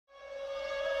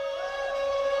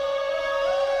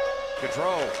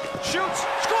Control. Shoots.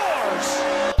 Scores!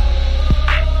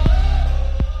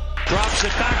 Drops it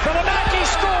back for the back. He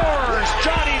scores!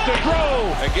 Johnny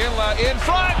Gaudreau. Iginla in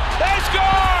front. They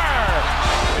score!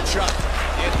 Kachuk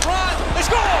in front. They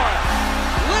score!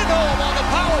 Lindholm on the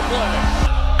power play.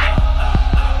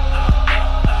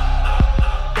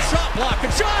 Shot block.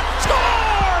 Kachuk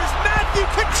scores! Matthew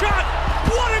Kachuk!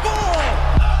 What a goal!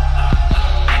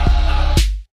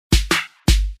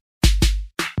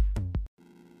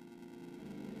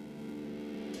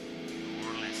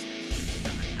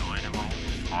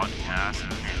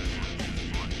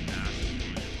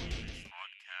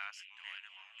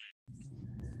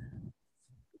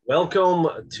 Welcome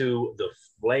to the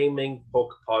Flaming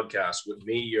Puck podcast with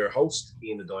me, your host,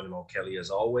 Ian the Dynamo Kelly, as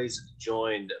always,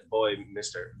 joined by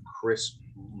Mr. Chris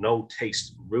No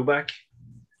Taste Ruback.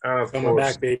 Coming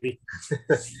back, baby.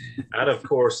 And of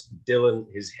course, Dylan,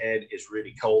 his head is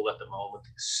really cold at the moment.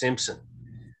 Simpson.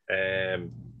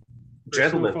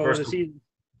 Gentlemen,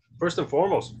 first and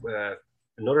foremost,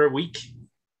 another week,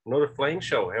 another Flame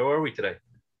show. How are we today?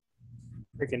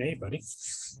 Freaking A, buddy.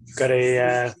 Got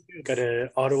a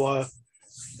Ottawa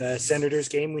Senators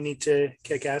game we need to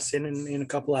kick ass in a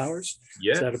couple hours.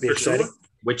 Yeah, so that'll be exciting. Sure.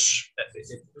 Which,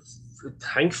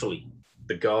 thankfully,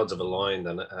 the gods have aligned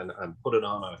and put it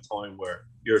on at a time where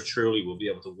you truly will be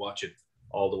able to watch it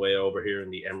all the way over here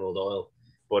in the Emerald Isle.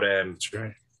 But that's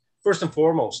right. First and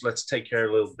foremost, let's take care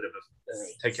of a little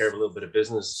bit of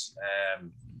business.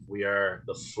 We are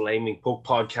the Flaming Puck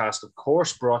podcast, of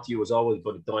course, brought to you as always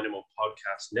by the Dynamo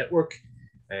Podcast Network.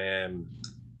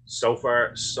 So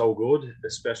far, so good,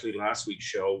 especially last week's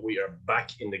show. We are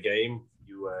back in the game.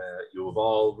 You have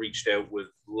all reached out with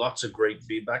lots of great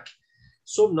feedback.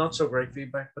 Some not so great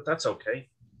feedback, but that's okay.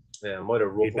 Might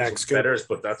have ruffled some feathers,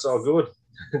 but that's all good.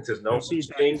 There's no such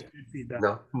thing.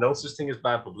 No such thing as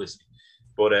bad publicity.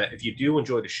 But if you do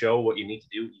enjoy the show, what you need to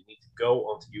do, you need to go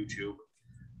onto YouTube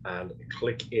and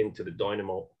click into the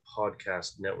Dynamo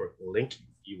Podcast Network link.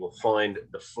 You will find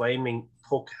the Flaming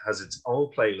Puck has its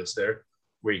own playlist there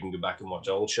where you can go back and watch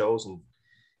old shows. And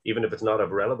even if it's not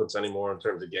of relevance anymore in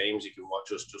terms of games, you can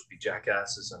watch us just be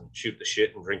jackasses and shoot the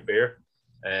shit and drink beer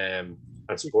and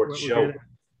support the show.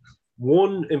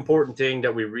 One important thing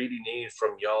that we really need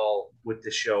from y'all with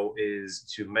the show is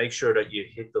to make sure that you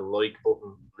hit the like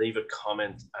button, leave a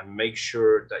comment, and make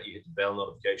sure that you hit the bell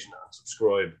notification and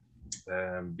subscribe.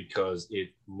 Because it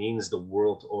means the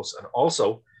world to us. And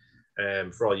also,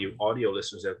 for all you audio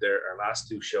listeners out there, our last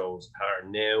two shows are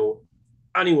now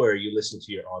anywhere you listen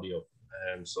to your audio.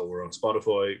 So we're on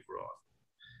Spotify, we're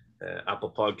on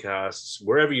Apple Podcasts,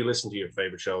 wherever you listen to your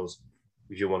favorite shows.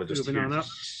 If you want to just hear the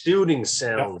soothing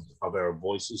sound of our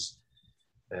voices,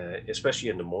 especially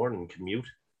in the morning commute,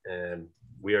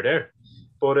 we are there.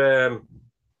 But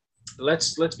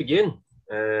let's begin.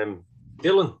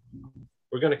 Dylan,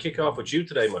 we're going to kick off with you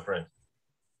today, my friend.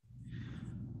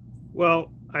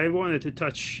 Well, I wanted to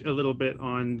touch a little bit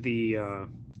on the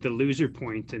loser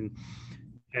point, and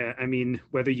I mean,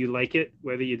 whether you like it,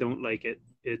 whether you don't like it,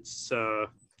 it's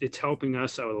helping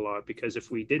us out a lot, because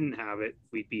if we didn't have it,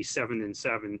 we'd be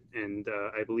 7-7, and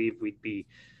I believe we'd be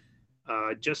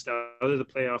just out of the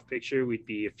playoff picture. We'd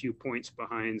be a few points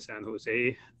behind San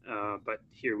Jose, but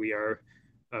here we are,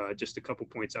 just a couple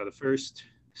points out of first.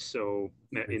 So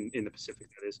in the Pacific,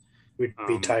 that is, we'd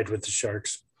be tied with the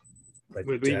Sharks, but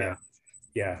would we?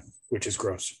 Yeah, which is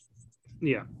gross.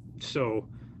 Yeah. So,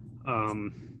 I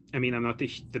mean, I'm not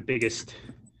the biggest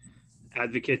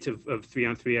advocate of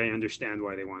 3-on-3. I understand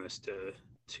why they want us to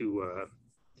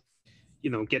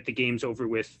get the games over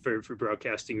with for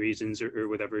broadcasting reasons or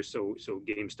whatever. So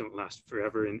games don't last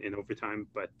forever in overtime,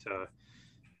 but.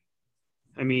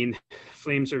 I mean,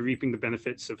 Flames are reaping the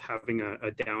benefits of having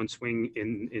a downswing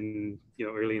in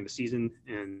early in the season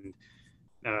and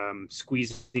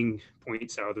squeezing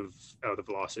points out of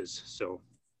losses. So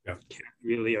can't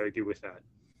really argue with that.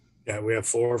 Yeah, we have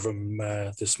 4 of them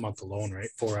this month alone, right?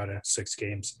 4 out of 6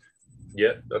 games.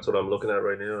 Yeah, that's what I'm looking at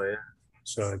right now. Yeah.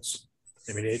 So it's,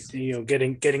 I mean,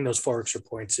 getting those 4 extra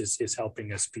points is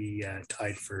helping us be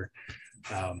tied for,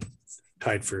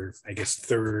 I guess,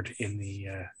 3rd in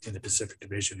the Pacific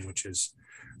Division, which is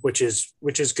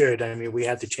good. I mean, we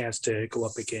had the chance to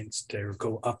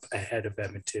go up ahead of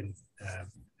Edmonton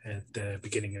at the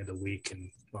beginning of the week, and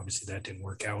obviously that didn't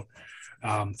work out.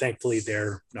 Thankfully,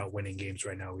 they're not winning games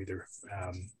right now either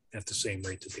at the same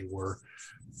rate that they were.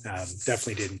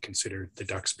 Definitely didn't consider the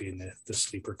Ducks being the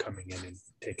sleeper coming in and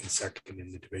taking 2nd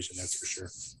in the division. That's for sure.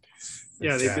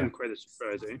 Yeah, they've been quite a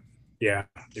surprise, eh? Yeah,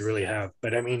 they really have.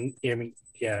 But I mean,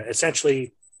 yeah,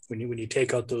 essentially when you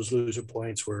take out those loser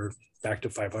points, we're back to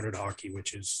 500 hockey,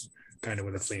 which is kind of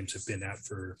where the Flames have been at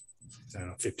for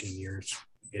 15 years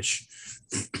ish.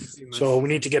 So we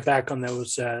need to get back on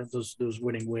those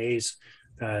winning ways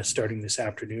starting this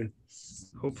afternoon.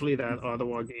 Hopefully that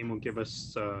Ottawa game will give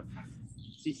us,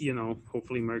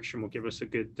 hopefully Markstrom will give us a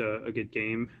good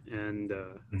game, and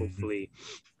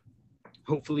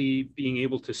hopefully being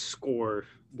able to score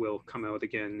will come out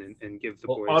again and give the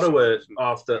boys. Ottawa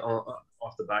off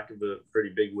the back of a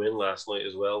pretty big win last night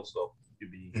as well, so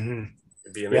it'd be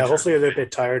hopefully they're a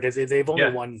bit tired. They've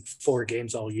only won 4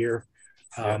 games all year.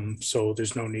 So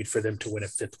there's no need for them to win a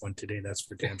 5th one today. That's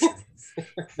for damn sure.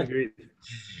 Agreed.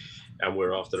 And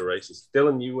we're off to the races.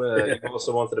 Dylan, you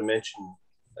also wanted to mention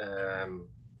a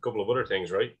couple of other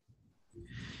things, right?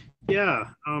 Yeah.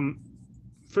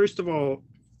 First of all,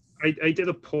 I did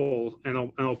a poll,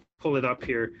 and I'll pull it up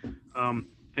here.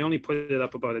 I only put it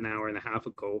up about an hour and a half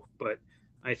ago, but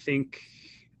I think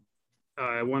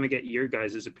I want to get your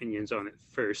guys' opinions on it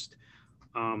first.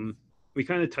 We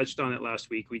kind of touched on it last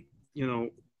week.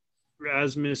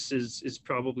 Rasmus is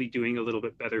probably doing a little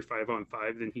bit better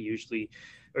 5-on-5 than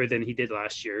he did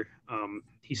last year.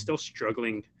 He's still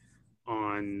struggling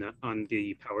on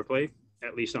the power play,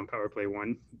 at least on power play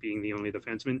 1, being the only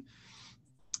defenseman.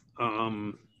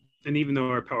 And even though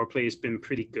our power play has been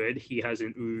pretty good, he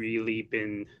hasn't really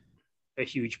been a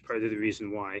huge part of the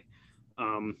reason why.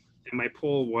 And my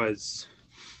poll was,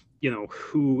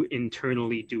 who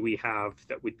internally do we have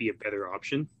that would be a better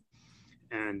option?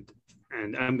 And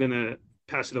I'm going to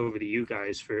pass it over to you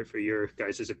guys for your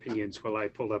guys' opinions while I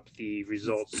pull up the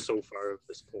results so far of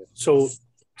this poll. So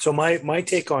my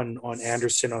take on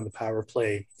Anderson on the power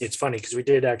play, it's funny because we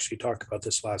did actually talk about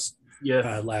this last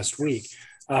week.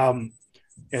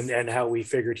 And how we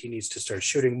figured he needs to start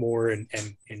shooting more and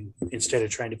instead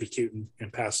of trying to be cute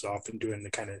and pass it off and doing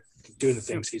the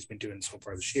things he's been doing so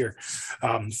far this year.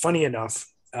 Funny enough,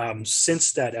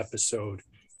 since that episode,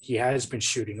 he has been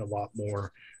shooting a lot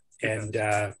more, and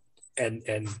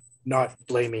not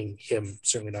blaming him,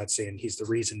 certainly not saying he's the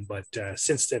reason, but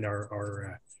since then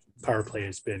our power play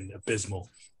has been abysmal.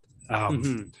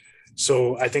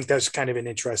 So I think that's kind of an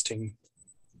interesting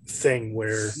thing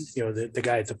where the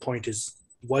guy at the point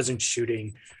wasn't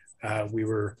shooting. We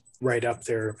were right up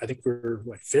there. I think we were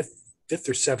fifth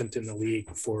or 7th in the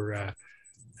league for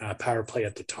power play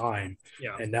at the time.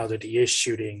 Yeah. And now that he is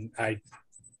shooting, I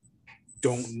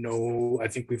don't know. I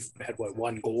think we've had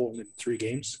 1 goal in 3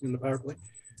 games in the power play.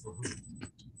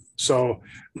 So,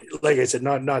 like I said,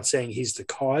 not saying he's the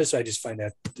cause. I just find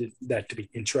that to be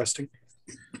interesting.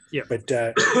 Yeah. But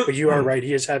you are right.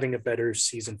 He is having a better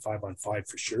season 5-on-5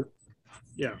 for sure.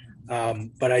 Yeah.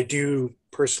 But I do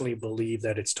personally believe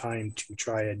that it's time to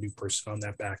try a new person on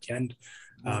that back end.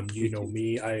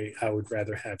 Me, I would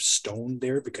rather have Stone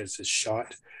there because his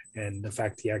shot and the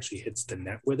fact he actually hits the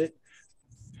net with it.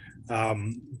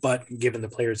 But given the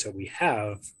players that we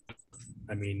have,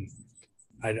 I mean,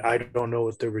 I don't know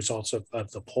what the results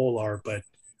of the poll are, but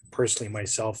personally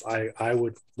myself, I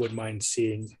would mind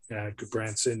seeing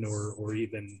Gudbranson or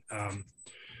even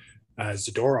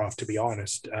Zadorov, to be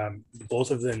honest.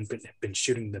 Both of them been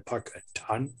shooting the puck a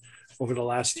ton over the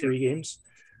last 3 games.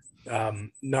 Zadorov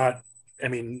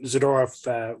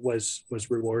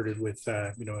was rewarded with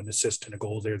an assist and a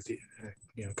goal there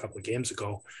a couple of games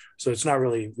ago. So it's not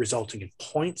really resulting in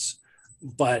points,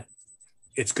 but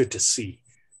it's good to see.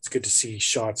 It's good to see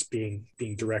shots being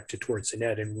directed towards the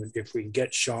net, and if we can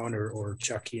get Sean or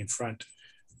Chucky in front,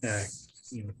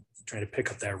 trying to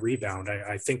pick up that rebound,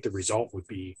 I think the result would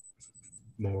be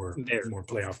more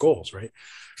playoff goals, right?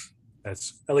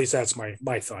 That's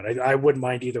my thought. I wouldn't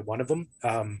mind either one of them.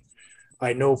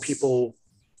 I know people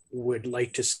would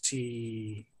like to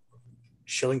see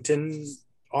Shillington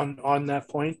on that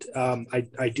point.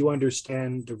 I do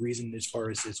understand the reason as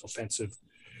far as his offensive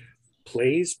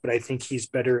plays, but I think he's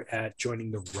better at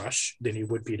joining the rush than he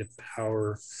would be to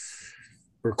power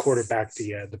or quarterback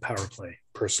the power play.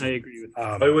 Personally, I agree with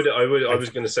that. I was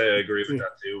going to say I agree with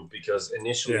that too, because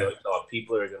initially I thought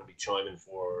people are going to be chiming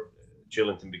for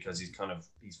Shillington because he's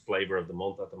flavor of the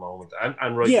month at the moment,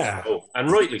 and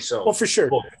rightly so. Well, for sure.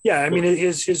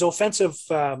 His offensive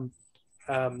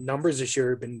numbers this year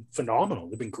have been phenomenal.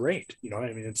 They've been great.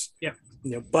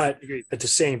 But at the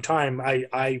same time,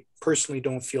 I personally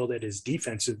don't feel that his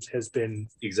defense has been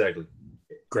exactly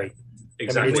great.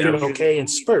 Exactly. It's been okay in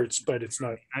spurts, but it's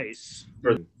not nice.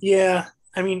 Yeah.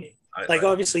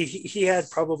 Obviously he had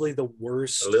probably the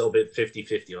worst, a little bit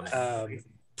 50-50 on it.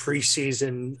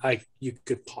 Preseason you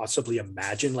could possibly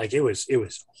imagine. It was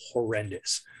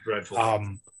horrendous. Dreadful.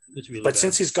 It's really But bad.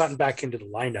 since he's gotten back into the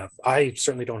lineup, I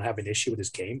certainly don't have an issue with his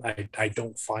game. I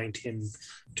don't find him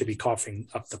to be coughing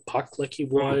up the puck like he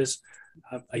was.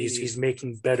 He's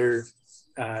making better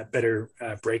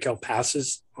breakout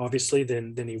passes, obviously,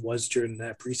 than he was during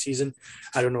that preseason.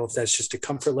 I don't know if that's just a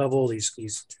comfort level. He's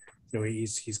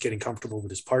getting comfortable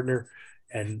with his partner,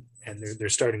 and they're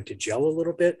starting to gel a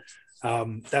little bit.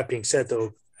 That being said,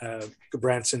 though,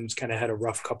 Branson's kind of had a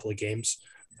rough couple of games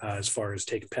as far as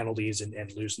taking penalties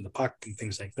and losing the puck and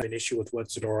things like that. An issue with what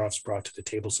Zadorov's brought to the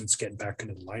table since getting back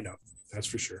into the lineup. That's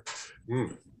for sure. Yeah.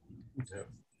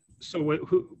 So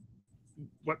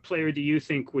what player do you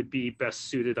think would be best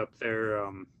suited up there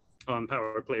on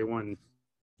power play one,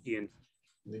 Ian?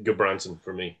 Branson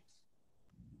for me.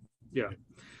 Yeah.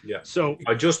 Yeah. So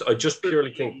I just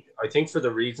purely think, I think for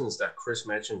the reasons that Chris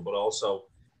mentioned, but also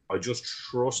I just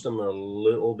trust him a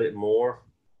little bit more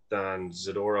than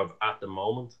Zadorov at the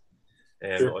moment.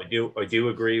 Sure. I do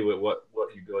agree with what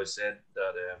you guys said,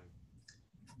 that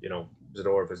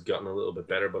Zadorov has gotten a little bit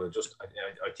better, but I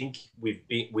think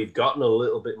we've gotten a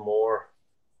little bit more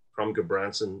from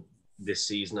Gudbranson this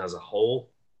season as a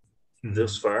whole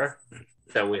thus far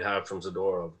than we have from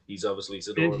Zadorov. He's obviously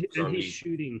Zadorov, and he's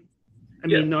shooting. I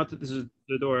mean, not that this is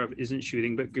Zadorov isn't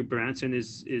shooting, but Gudbranson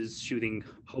is shooting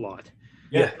a lot.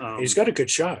 Yeah, he's got a good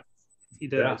shot. He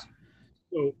does. Yeah.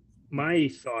 So my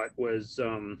thought was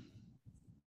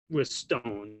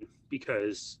Stone,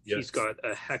 because he's got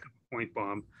a heck of a point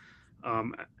bomb.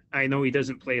 I know he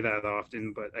doesn't play that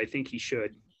often, but I think he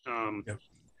should.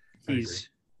 He's.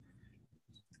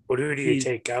 What do you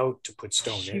take out to put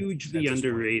Stone in? Hugely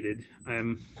underrated.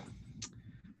 Do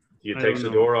you take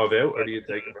Zadorov out, or do you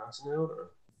take Branson out?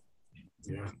 Or?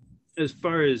 Yeah. As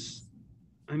far as,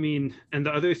 I mean, and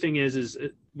the other thing is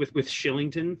with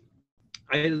Shillington,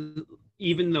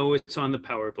 even though it's on the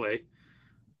power play,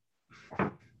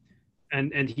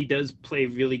 and he does play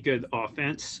really good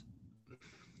offense,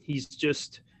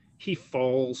 he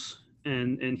falls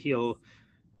and he'll,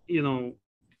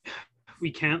 we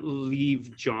can't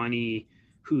leave Johnny,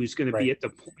 who's going to be at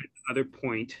the other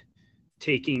point,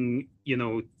 taking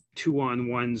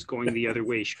 2-on-1s going the other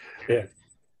way. Yeah.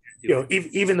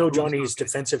 Even though Johnny's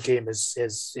defensive game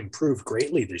has improved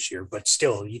greatly this year, but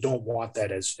still, you don't want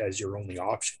that as your only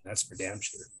option. That's for damn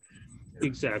sure.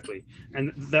 Exactly.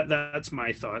 And that's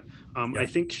my thought. I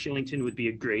think Shillington would be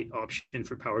a great option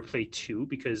for power play 2,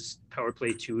 because power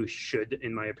play 2 should,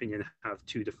 in my opinion, have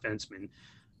 2 defensemen.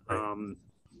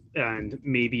 And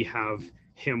maybe have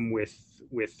him with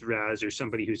Raz, or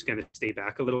somebody who's going to stay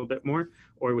back a little bit more,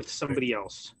 or with somebody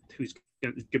else who's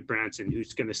Branson,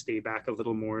 who's going to stay back a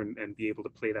little more and be able to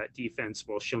play that defense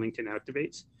while Shillington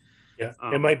activates. Yeah,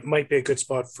 it might be a good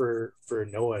spot for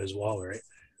Noah as well, right?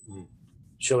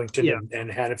 Shillington and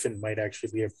Hannafin might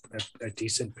actually be a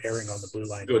decent pairing on the blue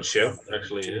line. Good show,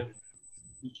 actually. Yeah.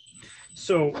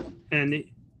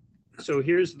 So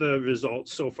here's the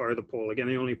results so far of the poll. Again,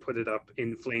 I only put it up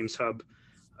in Flames Hub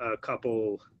a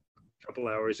couple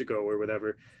hours ago or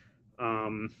whatever.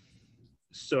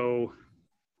 So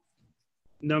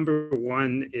number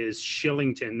 1 is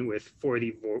Shillington with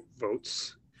 40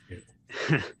 votes,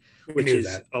 which is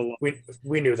that. A lot.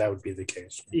 We knew that would be the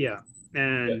case. Yeah.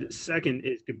 And second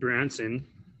is Branson.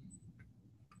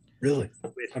 Really?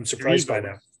 I'm surprised by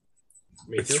that.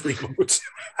 With 3 votes.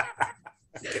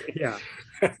 Yeah.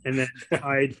 And then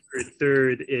tied for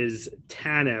third is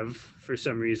Tanev for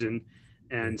some reason,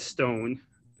 and Stone,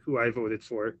 who I voted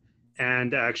for,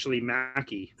 and actually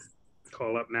Mackey.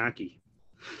 Call up Mackey.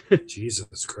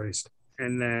 Jesus Christ.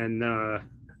 And then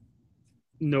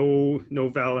no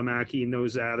Valimaki, no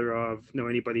Zadorov, no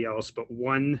anybody else, but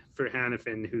 1 for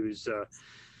Hannafin, who's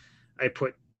I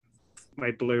put my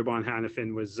blurb on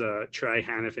Hannafin was try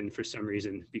Hannafin for some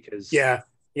reason, because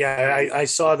I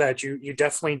saw that you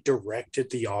definitely directed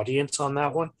the audience on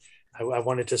that one. I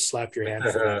wanted to slap your hand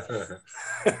for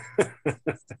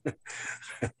that.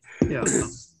 Yeah.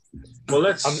 Well,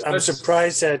 I'm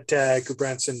surprised that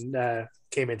Gudbranson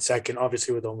came in second,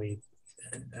 obviously with only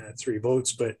 3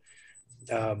 votes, but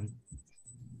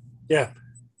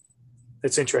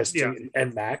it's interesting. Yeah.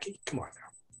 And Mackey, come on now.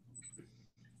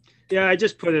 Yeah, I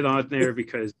just put it on there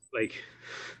because,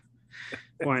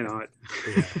 why not?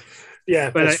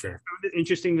 Yeah, but that's I fair. found it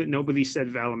interesting that nobody said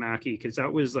Valimaki, because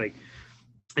that was at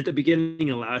the beginning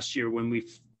of last year when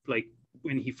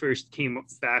when he first came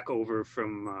back over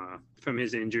from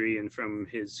his injury and from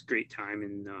his great time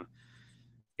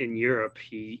in Europe.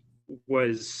 He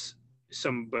was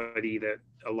somebody that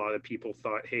a lot of people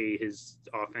thought, hey, his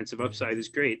offensive upside is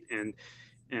great, and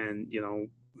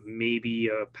maybe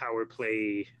a power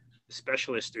play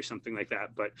specialist or something like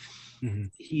that, but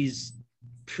he's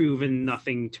proven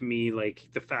nothing to me. Like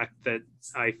the fact that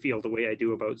I feel the way I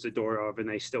do about Zadorov,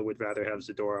 and I still would rather have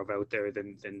Zadorov out there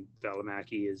than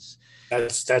Valimaki is.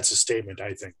 That's a statement,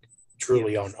 I think,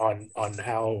 truly on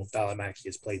how Valimaki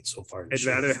has played so far. I'd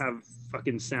rather have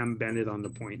fucking Sam Bennett on the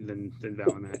point than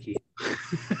Valimaki.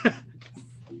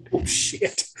 Oh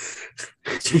shit!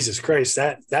 Jesus Christ,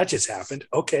 that just happened.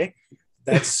 Okay,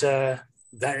 that's that.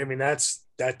 I mean,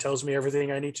 that tells me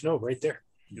everything I need to know right there.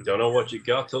 You don't know what you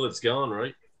got till it's gone,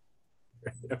 right?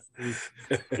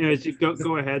 Anyways,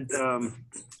 go ahead.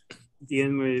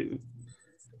 Ian,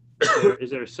 is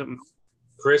there something?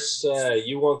 Chris,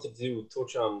 you wanted to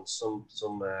touch on some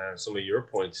of your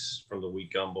points from the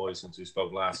week gone, boys, since we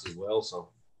spoke last as well. So,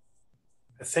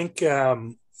 I think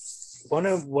one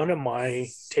of my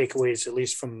takeaways, at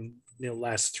least from the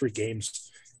last 3 games,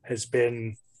 has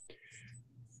been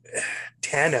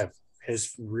Tanev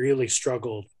has really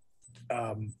struggled.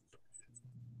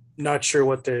 Not sure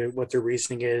what the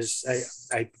reasoning is.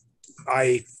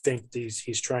 I think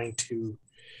he's trying to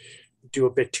do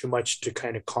a bit too much to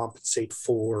kind of compensate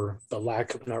for the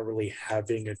lack of not really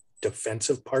having a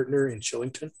defensive partner in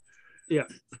Shillington. Yeah.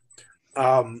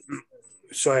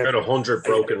 So I had 100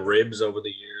 broken ribs over the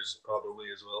years, probably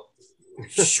as well.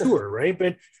 Sure, right,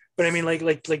 but I mean,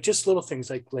 like just little things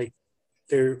like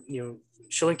there,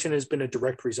 Shillington has been a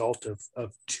direct result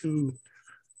of 2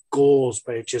 goals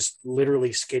by just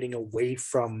literally skating away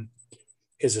from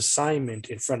his assignment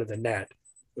in front of the net,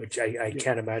 which I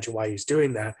can't imagine why he's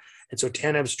doing that. And so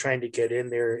Tanev's trying to get in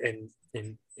there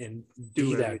and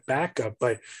be that backup,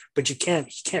 but he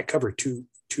can't cover two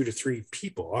to 3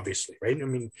 people, obviously, right? I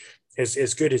mean,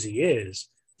 as good as he is,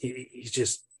 he's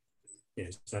just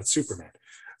he's not Superman.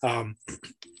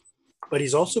 But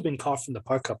he's also been coughing the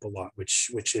puck up a lot, which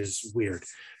is weird.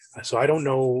 So I don't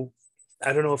know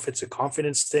if it's a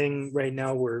confidence thing right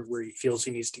now where he feels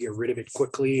he needs to get rid of it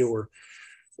quickly or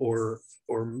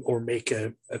make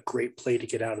a great play to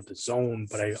get out of the zone.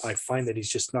 But I find that he's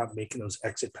just not making those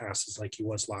exit passes like he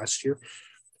was last year,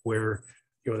 where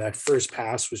that first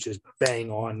pass was just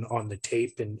bang on the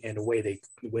tape and away they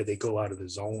go out of the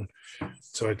zone.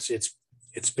 So it's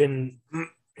been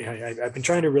I've been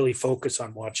trying to really focus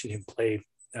on watching him play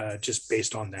just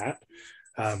based on that,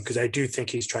 because I do think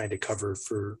he's trying to cover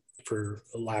for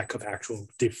a lack of actual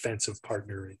defensive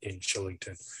partner in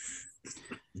Shillington.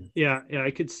 Yeah,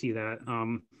 I could see that.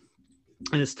 And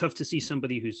it's tough to see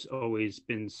somebody who's always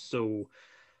been so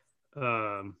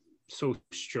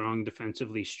strong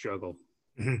defensively struggle.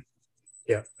 Mm-hmm.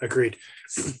 Yeah, agreed.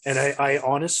 And I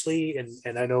honestly,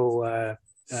 and I know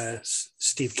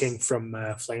Steve King from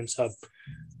Flames Hub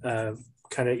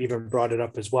kind of even brought it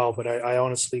up as well, but I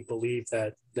honestly believe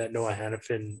that Noah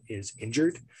Hannafin is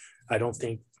injured. I don't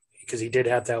think, because he did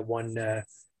have that one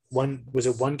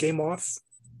game off?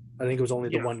 I think it was only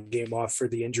the 1 game off for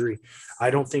the injury. I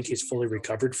don't think he's fully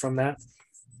recovered from that.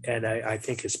 And I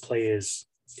think his play is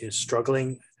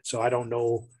struggling. So I don't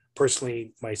know,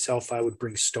 personally myself, I would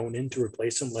bring Stone in to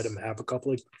replace him, let him have a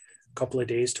couple of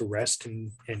days to rest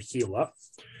and heal up.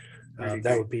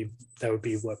 That would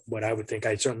be what I would think.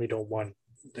 I certainly don't want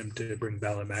them to bring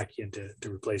Valimaki in to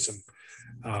replace him.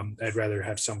 I'd rather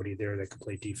have somebody there that can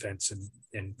play defense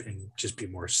and just be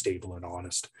more stable and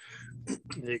honest. I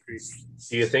agree.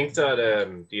 Do you think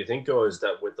guys,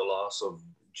 that with the loss of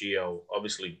Gio,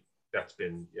 obviously that's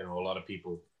been, a lot of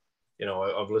people,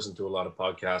 I've listened to a lot of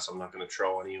podcasts. I'm not going to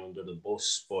throw any under the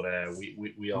bus, but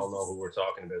we all know who we're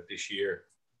talking about this year.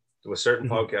 There were certain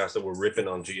podcasts that were ripping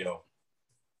on Gio,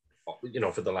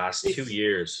 for the last 2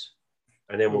 years.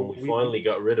 And then when we finally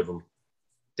got rid of him,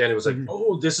 then it was like,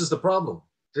 oh, this is the problem.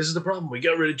 This is the problem. We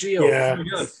got rid of Gio. Yeah. Oh my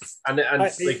God. And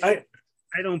I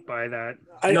don't buy that.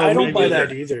 I don't buy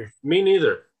that either. Me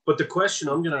neither. But the question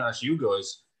I'm going to ask you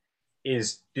guys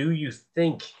is, do you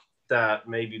think that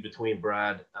maybe between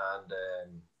Brad and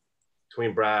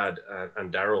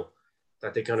Daryl,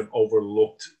 that they kind of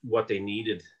overlooked what they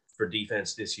needed for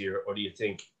defense this year, or do you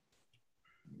think?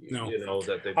 No,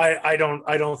 that they. I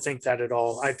don't think that at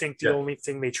all. I think the only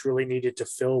thing they truly needed to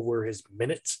fill were his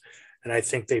minutes, and I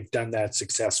think they've done that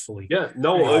successfully. Yeah,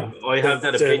 no, I have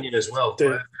that opinion as well.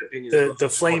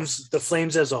 The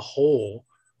Flames as a whole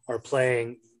are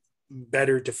playing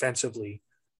better defensively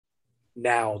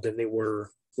now than they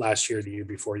were last year, the year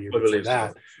before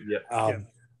that. So.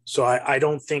 So I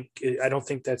don't think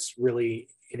that's really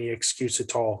any excuse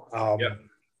at all.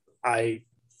 I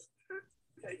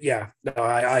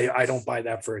don't buy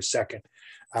that for a second.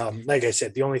 Like I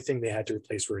said, the only thing they had to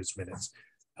replace were his minutes.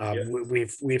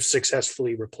 We've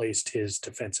successfully replaced his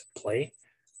defensive play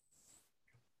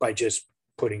by just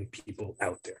putting people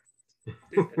out there.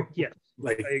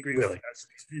 Like, I agree really. with that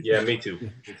statement. Yeah, me too.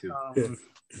 Me too.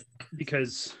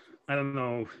 Because I don't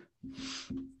know,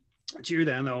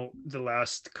 Giordano the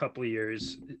last couple of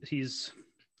years he's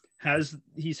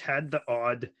had the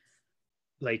odd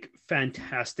like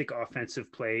fantastic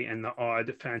offensive play and the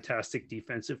odd fantastic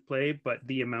defensive play, but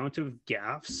the amount of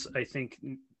gaffes,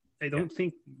 I don't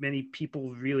think many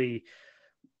people really,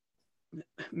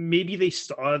 maybe they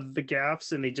saw the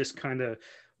gaffes and they just kind of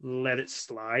let it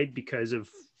slide because of,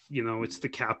 it's the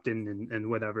captain and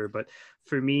whatever. But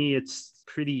for me, it's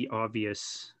pretty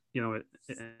obvious,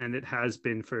 and it has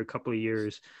been for a couple of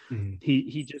years. Mhm.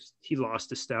 He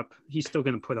lost a step. He's still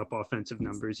going to put up offensive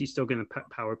numbers. He's still going to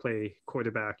power play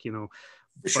quarterback, For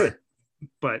sure.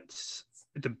 But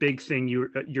the big thing,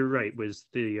 you're right, was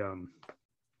the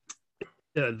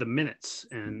minutes,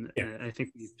 and I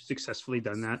think we've successfully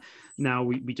done that. Now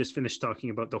we just finished talking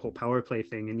about the whole power play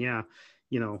thing, and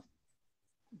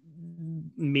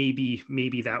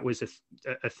maybe that was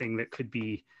a thing that could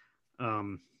be,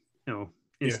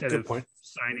 instead of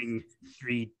signing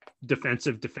 3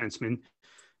 defensive defensemen,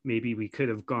 maybe we could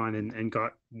have gone and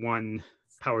got 1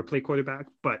 power play quarterback.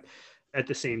 But at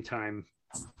the same time,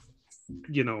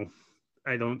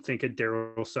 I don't think a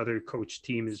Daryl Sutter coach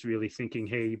team is really thinking,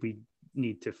 hey, we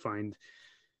need to find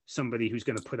somebody who's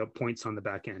going to put up points on the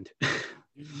back end.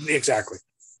 Exactly.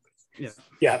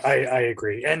 Yeah, I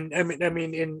agree. And I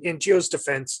mean, in Gio's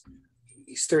defense,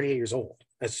 he's 38 years old.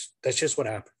 That's just what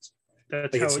happens.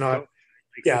 That's like, how it's not.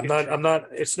 I'm not.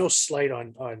 It's no slight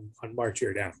on Mark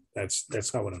Giordano.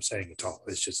 That's not what I'm saying at all.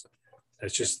 That's just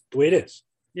the way it is.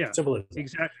 Yeah, simple as that.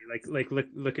 Exactly. Like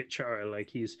look at Chara. Like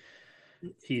he's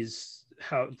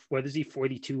what is he,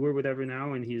 42 or whatever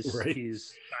now, and he's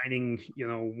signing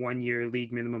 1-year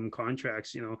league minimum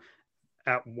contracts.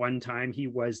 At one time he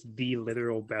was the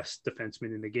literal best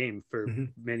defenseman in the game for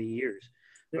many years,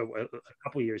 a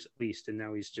couple of years at least, and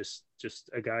now he's just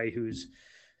a guy who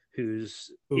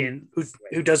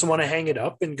doesn't want to hang it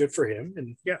up, and good for him.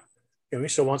 And he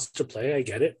still wants to play. I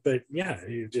get it, but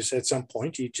you just at some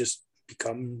point you just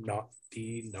become not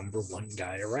the number 1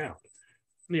 guy around.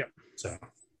 Yeah. So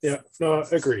no,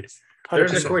 agreed. 100%.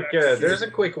 There's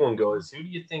a quick one, guys. Who do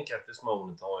you think at this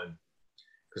moment in time?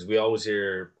 Because we always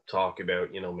hear talk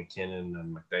about McKinnon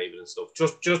and McDavid and stuff.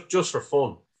 Just for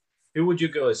fun, who would you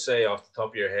guys say off the top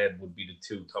of your head would be the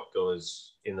 2 top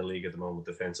guys in the league at the moment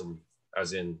defensively?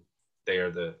 As in, they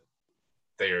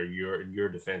are your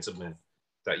defensive men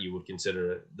that you would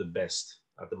consider the best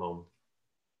at the moment.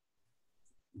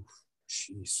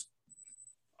 Jeez.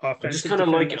 I just kind of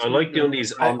I like doing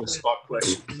these on the spot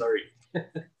questions. Sorry.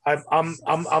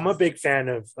 I'm a big fan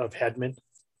of Hedman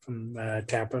from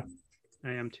Tampa.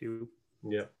 I am too.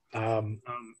 Yeah. And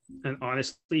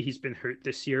honestly, he's been hurt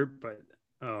this year, but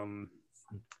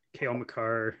Cale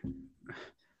Makar,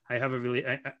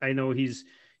 I know he's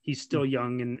still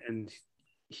young and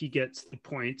he gets the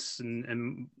points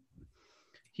and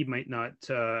he might not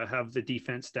have the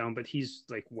defense down, but he's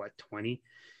like 20.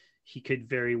 He could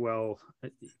very well.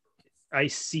 I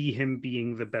see him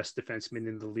being the best defenseman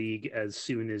in the league as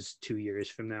soon as 2 years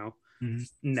from now. Mm-hmm.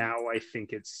 Now I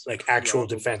think it's like actual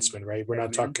defenseman, right? We're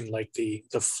not talking like the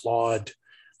flawed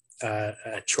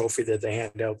trophy that they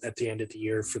hand out at the end of the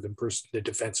year for the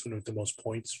defenseman with the most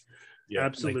points. Yeah,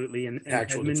 absolutely. Like and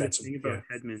actual Hedman, defenseman. The thing about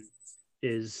Hedman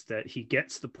is that he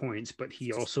gets the points, but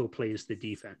he also plays the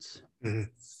defense. Mm-hmm.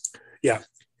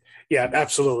 Yeah,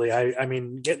 absolutely. I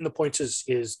mean, getting the points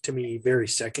is to me very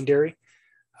secondary.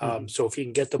 So if he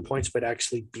can get the points, but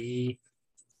actually be,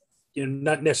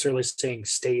 not necessarily saying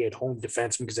stay at home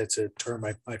defenseman, because that's a term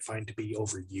I find to be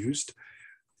overused.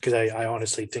 Because I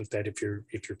honestly think that if you're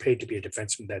paid to be a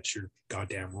defenseman, that's your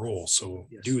goddamn role. So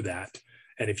do that.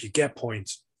 And if you get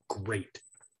points, great.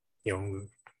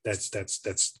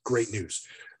 That's great news.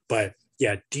 But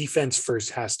defense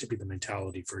first has to be the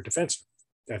mentality for a defenseman.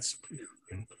 That's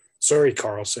sorry,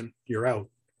 Carlson, you're out.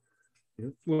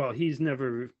 Well,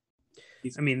 the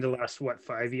last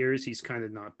 5 years, he's kind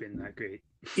of not been that great.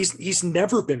 He's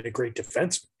never been a great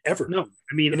defenseman ever. No,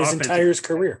 in his entire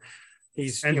career, he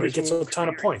gets a ton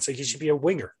of points. Like he should be a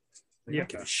winger. His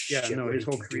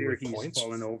whole career he's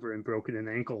fallen over and broken an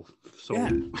ankle. So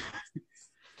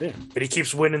but he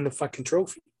keeps winning the fucking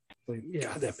trophy.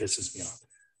 God, that pisses me off.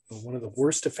 One of the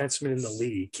worst defensemen in the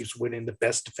league keeps winning the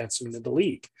best defenseman in the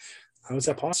league. How is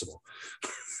that possible?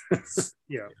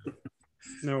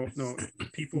 No,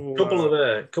 people.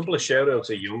 Couple of shout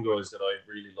outs of young guys that I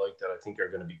really like that I think are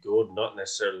going to be good. Not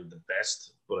necessarily the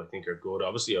best, but I think are good.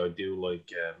 Obviously, I do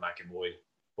like McAvoy,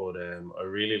 but I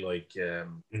really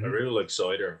like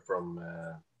Cider from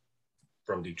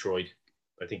Detroit.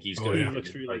 I think he's Oh, going. yeah. to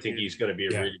Looks really I think good. he's going to be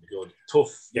a Yeah. really good, tough.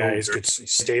 Yeah, young he's good,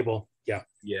 he's stable. Yeah.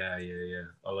 Yeah.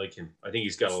 I like him. I think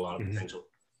he's got a lot of Mhm. potential.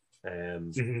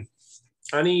 Mhm.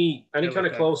 Any like kind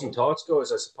of that. closing thoughts,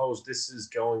 guys? I suppose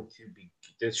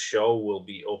this show will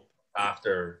be up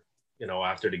after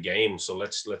the game. So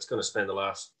let's kind of spend the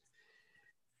last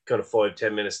kind of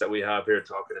 5-10 minutes that we have here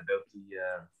talking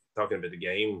about the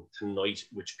game tonight,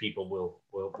 which people will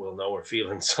know our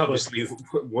feelings. Obviously,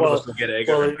 one of us will get egg.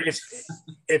 Well,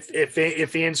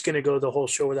 if Ian's going to go the whole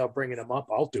show without bringing him up,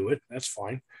 I'll do it. That's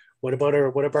fine. What about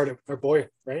our boy,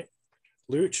 right?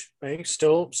 Luch, right?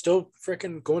 Still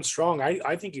freaking going strong.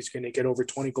 I think he's going to get over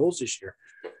 20 goals this year.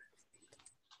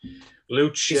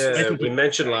 Luch, we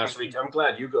mentioned last week. I'm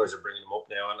glad you guys are bringing him up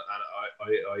now, and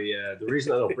I the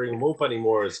reason I don't bring him up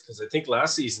anymore is because I think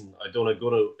last season I done a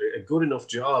good enough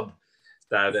job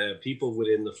that people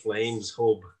within the Flames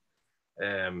hub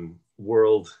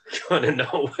world kind of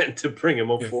know when to bring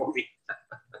him up for me.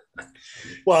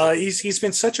 Well, he's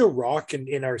been such a rock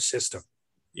in our system.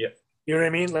 Yeah, you know what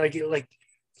I mean. Like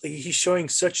he's showing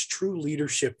such true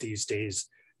leadership these days.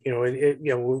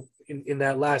 In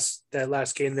that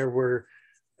last game there were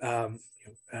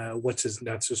what's his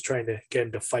nuts was trying to get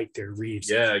him to fight there, Reeves.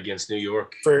 Yeah, against New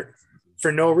York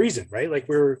for no reason, right? Like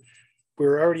we're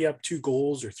already up 2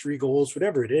 goals or 3 goals,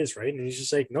 whatever it is, right? And he's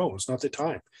just like, no, it's not the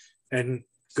time. And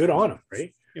good on him,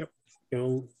 right? Yep.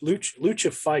 Luch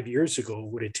of 5 years ago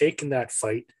would have taken that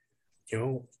fight,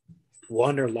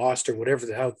 won or lost or whatever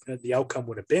the outcome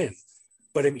would have been.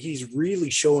 But he's really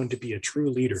showing to be a true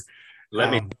leader. Let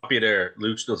me stop you there.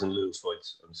 Luch doesn't lose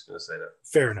fights. I'm just going to say that.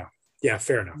 Fair enough. Yeah,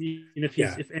 fair enough. I mean,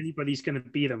 if anybody's going to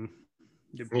beat him,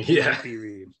 it Yeah. be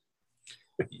Reeves.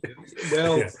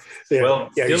 Well,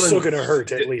 Dylan, he's still going to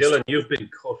hurt at least. Dylan, you've been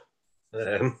cut.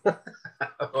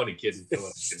 I'm only kidding.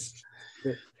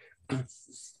 But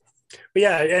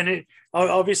yeah, and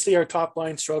obviously our top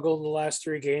line struggled in the last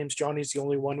 3 games. Johnny's the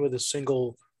only one with a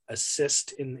single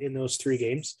assist in those 3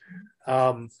 games.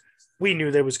 We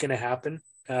knew that was going to happen.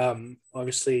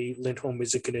 Obviously, Lindholm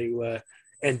isn't going to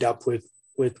end up with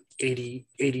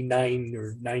 89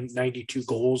 or 92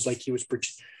 goals like he was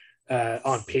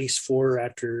on pace for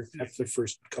after the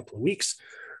first couple of weeks.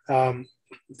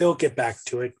 They'll get back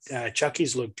to it.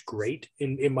 Chucky's looked great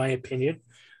in my opinion.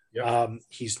 Yep.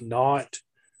 He's not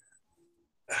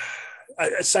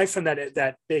aside from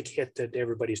that big hit that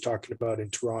everybody's talking about in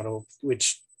Toronto,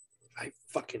 which I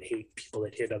fucking hate people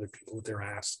that hit other people with their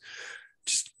ass.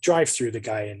 Just drive through the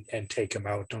guy and take him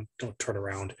out. Don't turn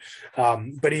around.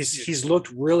 But he's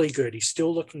looked really good. He's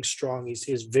still looking strong.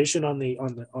 His vision on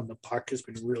the puck has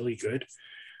been really good.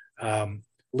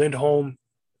 Lindholm,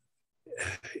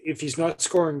 if he's not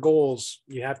scoring goals,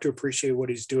 you have to appreciate what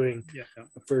he's doing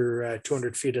for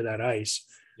 200 feet of that ice.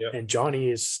 Yep. And Johnny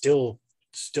is still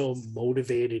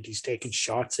motivated. He's taking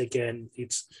shots again.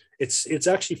 It's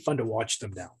actually fun to watch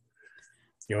them now.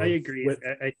 I agree.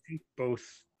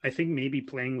 I think maybe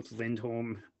playing with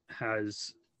Lindholm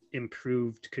has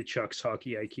improved Tkachuk's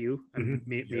hockey IQ.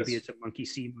 Maybe it's a monkey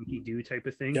see, monkey do type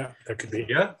of thing. Yeah, that could be.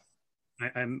 Yeah.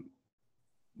 I'm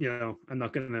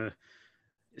not going to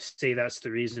say that's the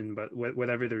reason, but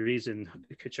whatever the reason,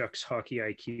 Tkachuk's hockey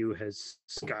IQ has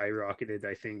skyrocketed,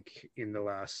 I think, in the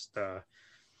last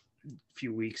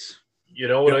few weeks. You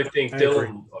know what I think,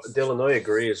 Dylan, I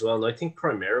agree as well. And I think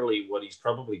primarily what he's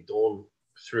probably done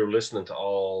through listening to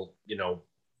all,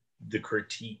 the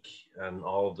critique and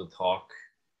all of the talk,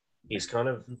 he's kind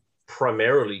of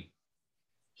primarily,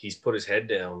 he's put his head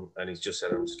down and he's just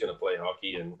said, I'm just going to play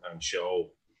hockey and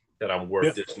show that I'm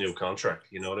worth this new contract.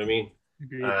 You know what I mean?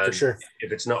 For sure.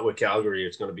 If it's not with Calgary,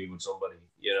 it's going to be with somebody,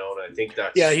 and I think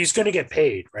that's... Yeah, he's going to get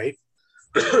paid, right?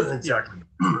 Exactly.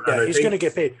 Yeah, he's going to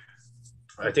get paid.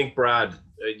 I think Brad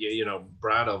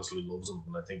obviously loves him,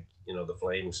 and I think the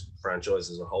Flames franchise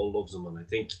as a whole loves him, and I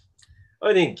think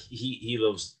he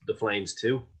loves the Flames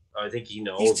too. I think he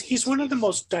knows he's one of the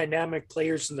most dynamic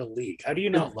players in the league. How do you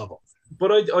not love him?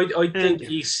 But I think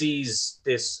he sees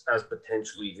this as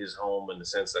potentially his home in the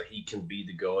sense that he can be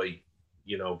the guy,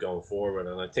 going forward,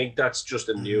 and I think that's just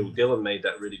a new. Dylan made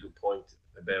that really good point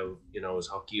about his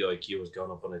hockey IQ has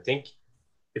gone up, and I think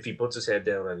if he puts his head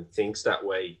down and he thinks that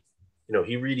way,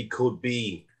 he really could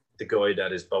be the guy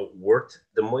that is both worth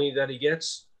the money that he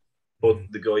gets, but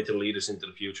the guy to lead us into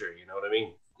the future. You know what I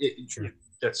mean? Sure.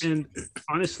 And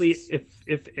honestly,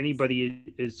 if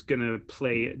anybody is going to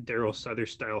play Daryl Sutter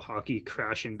style hockey,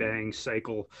 crash and bang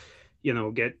cycle,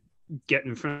 get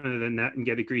in front of the net and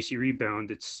get a greasy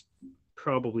rebound, it's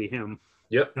probably him.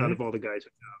 Yep. Out of all the guys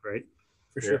we have, right?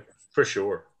 For sure. Yeah, for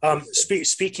sure.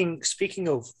 Speaking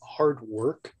of hard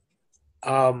work,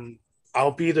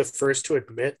 I'll be the first to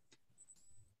admit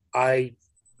I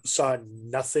saw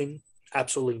nothing,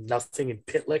 absolutely nothing in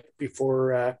Pitlick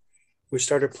before we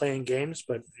started playing games,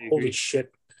 but holy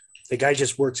shit, the guy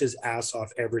just works his ass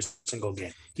off every single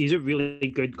game. He's a really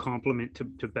good compliment to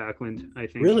Backlund, I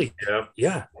think. Really?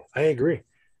 Yeah, I agree.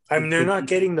 I mean, they're not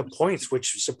getting the points,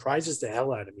 which surprises the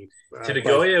hell out of me. To the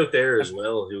guy out there as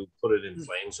well who put it in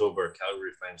flames over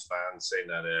Calgary Flames fans saying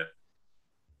that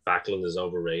Backlund is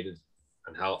overrated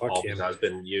and how always has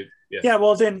been. Yeah,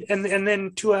 well then, and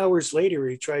then 2 hours later,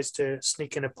 he tries to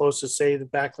sneak in a post to say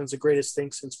that Backlund's the greatest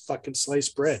thing since fucking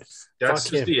sliced bread. That's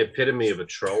just the epitome of a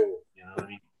troll. You know what I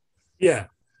mean? Yeah.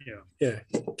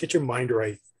 Get your mind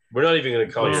right. We're not even going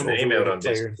to call your name out on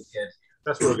this.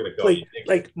 That's what we're going to call you.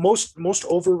 Like most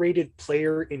overrated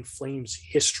player in Flames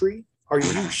history. Are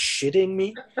you shitting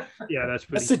me? Yeah,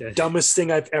 that's the dumbest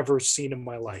thing I've ever seen in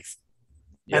my life.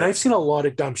 Yeah. And I've seen a lot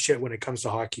of dumb shit when it comes to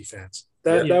hockey fans.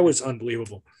 That was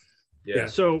unbelievable. Yeah.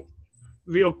 So,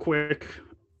 real quick,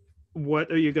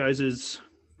 what are you guys'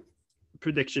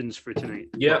 predictions for tonight?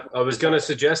 Yeah, I was going to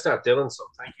suggest that, Dylan. So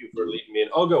thank you for leading me in.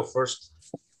 I'll go first.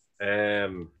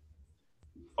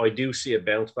 I do see a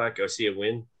bounce back. I see a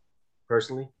win,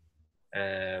 personally.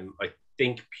 I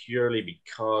think purely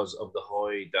because of the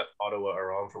high that Ottawa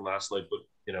are on from last night, but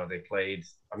they played.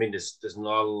 I mean, there's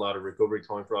not a lot of recovery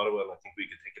time for Ottawa, and I think we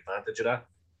can take advantage of that.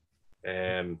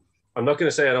 I'm not going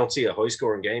to say I don't see a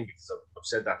high-scoring game because I've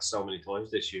said that so many times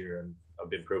this year, and I've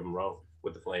been proven wrong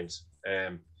with the Flames.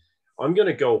 I'm going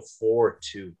to go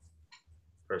 4-2,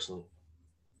 personally.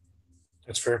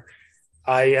 That's fair.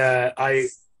 I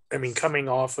mean, coming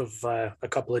off of a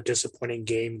couple of disappointing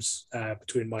games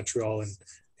between Montreal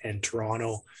and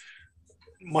Toronto,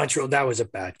 Montreal, that was a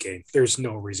bad game. There's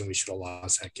no reason we should have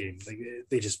lost that game.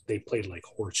 They played like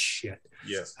horse shit.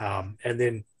 Yeah. And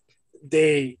then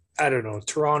I don't know.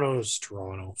 Toronto's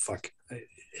Toronto. Fuck.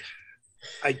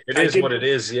 It is what it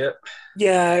is. Yeah.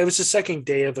 Yeah. It was the second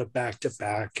day of a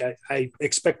back-to-back. I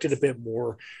expected a bit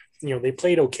more. They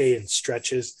played okay in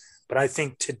stretches, but I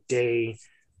think today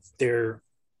they're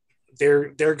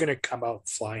going to come out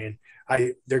flying.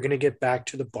 They're going to get back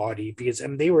to the body because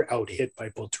they were out hit by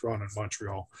both Toronto and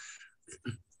Montreal,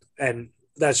 and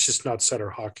that's just not Sutter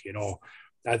hockey at all.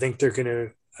 I think they're going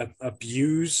to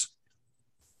abuse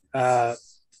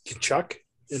Kachuk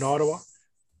in Ottawa.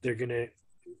 They're going to.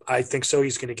 I think so.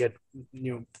 He's going to get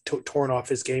torn off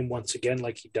his game once again,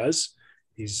 like he does.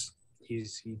 He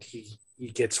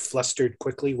gets flustered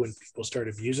quickly when people start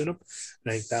abusing him,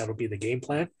 and I think that'll be the game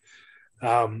plan.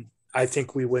 I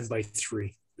think we win by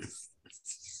 3.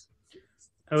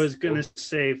 I was going to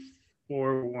say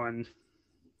 4-1.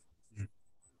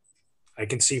 I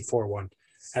can see 4-1.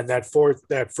 And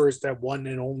that one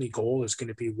and only goal is going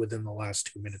to be within the last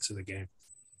 2 minutes of the game.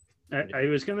 I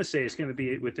was going to say it's going to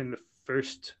be within the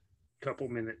first few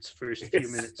minutes.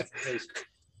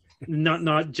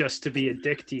 Not just to be a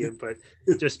dick to you, but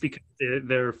just because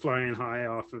they're flying high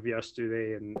off of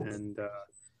yesterday and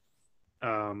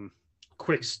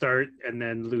quick start and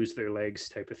then lose their legs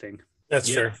type of thing.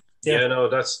 That's fair. Yeah, no,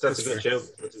 that's a good shout.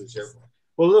 That's a good shout.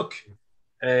 Well, look,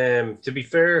 to be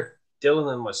fair,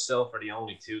 Dylan and myself are the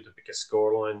only two to pick a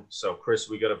scoreline. So, Chris,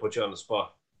 we got to put you on the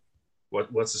spot.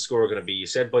 What's the score going to be? You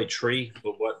said by 3,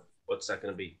 but what's that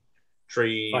going to be?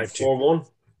 3, 4-1,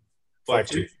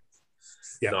 5-2.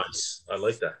 Yeah, nice. I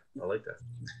like that.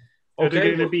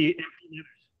 Okay, going to be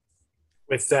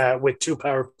with 2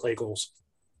 power play goals.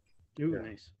 Ooh,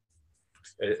 nice.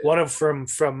 One of from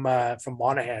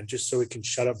Monahan, just so we can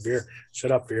shut up beer.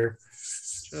 Shut up beer.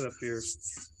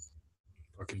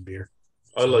 Fucking beer.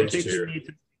 I like beer.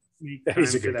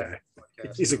 He's a good guy.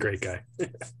 He's a great guy.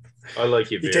 I like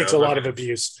you, beer. He takes a lot of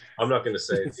abuse. I'm not going to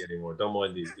say it anymore. Don't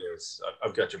mind these guys.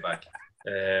 I've got your back.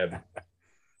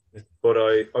 But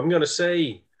I'm going to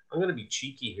say I'm going to be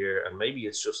cheeky here, and maybe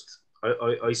it's just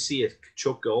I see a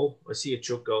Kachuk goal.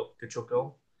 Kachuk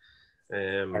goal.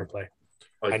 Power play.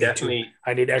 I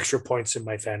need extra points in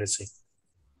my fantasy.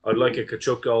 I'd like a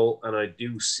Kachuk goal, and I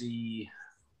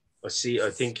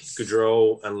think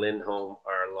Gaudreau and Lindholm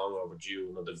are long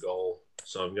overdue another goal.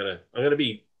 So I'm gonna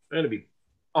be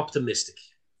optimistic,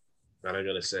 and I'm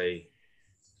gonna say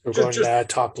we're going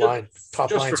top line.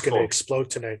 Top line's going to explode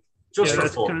tonight. That's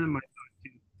kind of my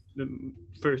thought.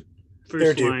 The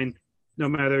first line, no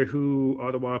matter who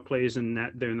Ottawa plays in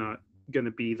that, they're not going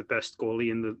to be the best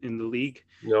goalie in the league.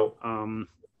 No.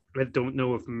 I don't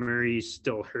know if Murray's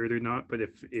still hurt or not, but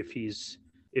if he's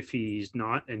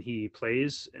not and he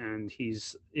plays, and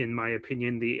he's, in my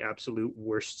opinion, the absolute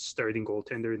worst starting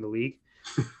goaltender in the league,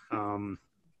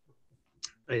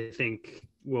 I think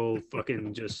we'll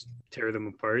fucking just tear them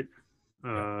apart.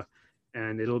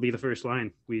 And it'll be the first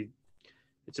line.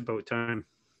 It's about time.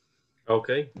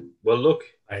 Okay. Well, look,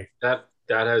 Aye. that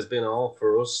has been all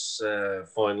for us,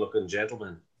 fine-looking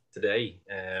gentlemen today.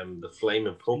 The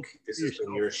Flaming Puck. This has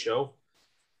been your show.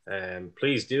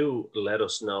 Please do let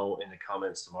us know in the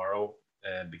comments tomorrow,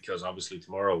 because obviously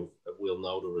tomorrow we'll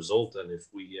know the result, and if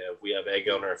we have egg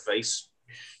on our face,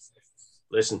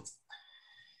 listen.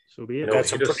 So be it. Got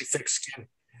some pretty thick skin.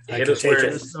 Hit us where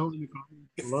Let us know in the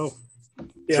comments below.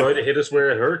 Yeah. Try to hit us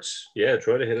where it hurts. Yeah,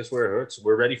 try to hit us where it hurts.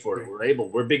 We're ready for it. We're able.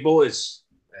 We're big boys.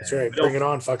 That's right. Bring it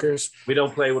on, fuckers. We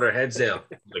don't play with our heads down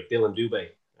like Dylan Dubé.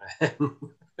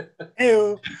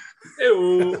 Ew.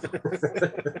 Ew.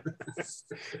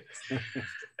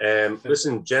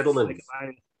 Listen, gentlemen.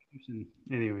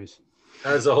 Anyways,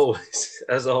 As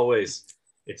always,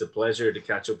 it's a pleasure to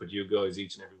catch up with you guys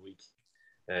each and every week.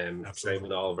 Same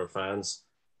with all of our fans.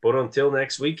 But until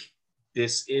next week,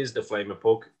 this is the Flaming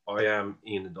Puck. I am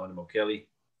Ian the Dynamo Kelly,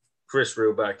 Chris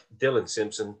Ruback, Dylan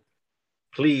Simpson.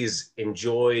 Please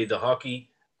enjoy the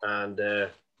hockey and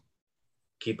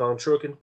keep on trucking.